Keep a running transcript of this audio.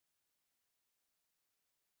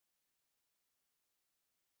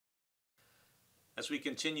As we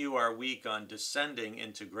continue our week on descending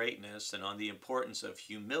into greatness and on the importance of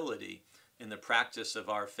humility in the practice of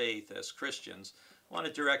our faith as Christians, I want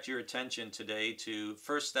to direct your attention today to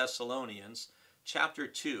 1 Thessalonians chapter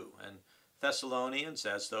 2. And Thessalonians,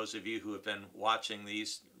 as those of you who have been watching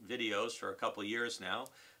these videos for a couple of years now,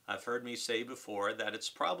 have heard me say before that it's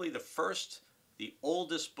probably the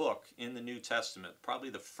oldest book in the New Testament, probably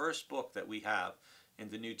the first book that we have in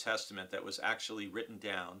the New Testament that was actually written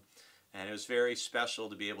down. And it was very special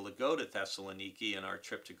to be able to go to Thessaloniki in our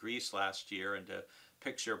trip to Greece last year and to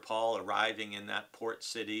picture Paul arriving in that port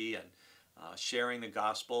city and sharing the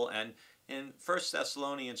gospel. And in 1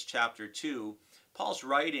 Thessalonians chapter 2, Paul's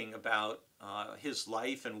writing about his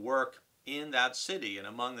life and work in that city and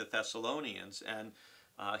among the Thessalonians. And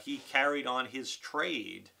he carried on his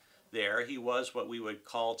trade there. He was what we would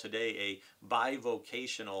call today a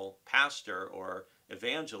bivocational pastor or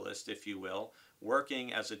evangelist, if you will,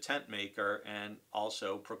 working as a tent maker and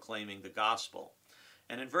also proclaiming the gospel.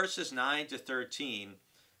 And in verses 9 to 13,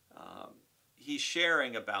 he's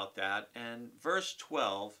sharing about that. And verse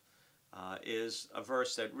 12 is a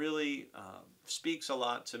verse that really speaks a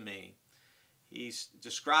lot to me. He's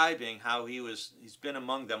describing how he's been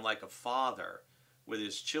among them like a father with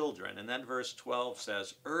his children. And then verse 12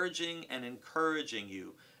 says, urging and encouraging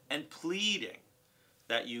you and pleading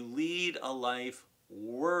that you lead a life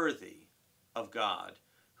worthy of God,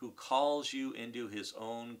 who calls you into his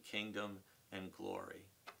own kingdom and glory.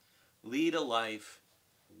 Lead a life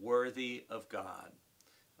worthy of God.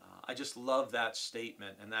 I just love that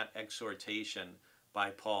statement and that exhortation by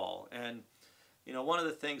Paul. And you know, one of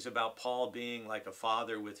the things about Paul being like a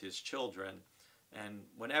father with his children, and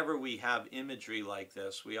whenever we have imagery like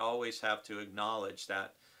this, we always have to acknowledge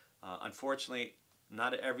that unfortunately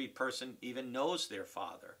not every person even knows their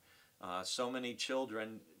father. So many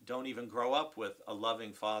children don't even grow up with a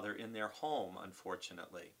loving father in their home,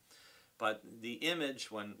 unfortunately. But the image,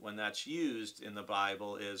 when that's used in the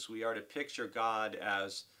Bible, is we are to picture God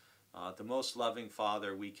as the most loving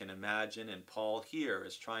father we can imagine. And Paul here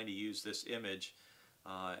is trying to use this image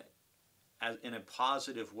in a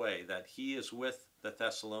positive way, that he is with the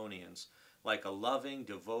Thessalonians like a loving,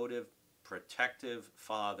 devoted, protective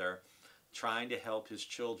father, trying to help his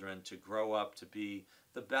children to grow up to be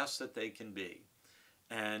the best that they can be.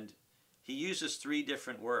 And he uses three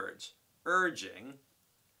different words: urging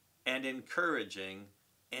and encouraging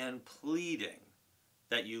and pleading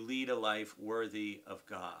that you lead a life worthy of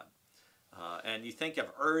God. And you think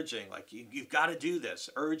of urging, like you've got to do this.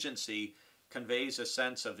 Urgency conveys a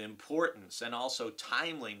sense of importance and also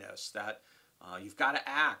timeliness, that you've got to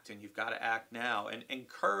act, and you've got to act now. And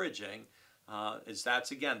encouraging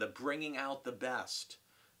that's again the bringing out the best.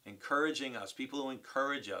 Encouraging us, people who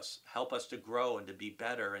encourage us, help us to grow and to be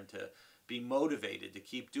better and to be motivated to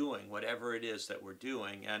keep doing whatever it is that we're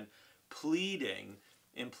doing. And pleading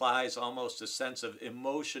implies almost a sense of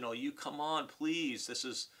emotional, you come on, please, this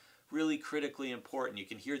is really critically important. You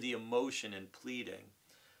can hear the emotion in pleading.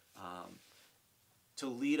 To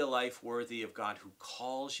lead a life worthy of God, who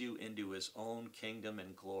calls you into his own kingdom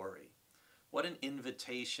and glory. What an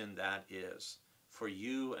invitation that is for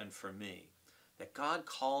you and for me. That God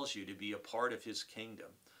calls you to be a part of his kingdom,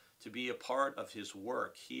 to be a part of his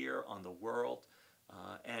work here on the world,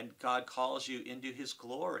 and God calls you into his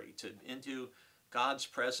glory, into God's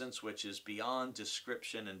presence, which is beyond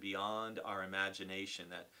description and beyond our imagination,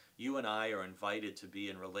 that you and I are invited to be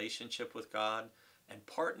in relationship with God and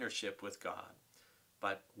partnership with God.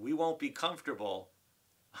 But we won't be comfortable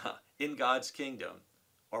in God's kingdom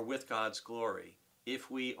or with God's glory if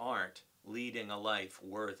we aren't leading a life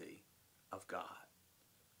worthy of God.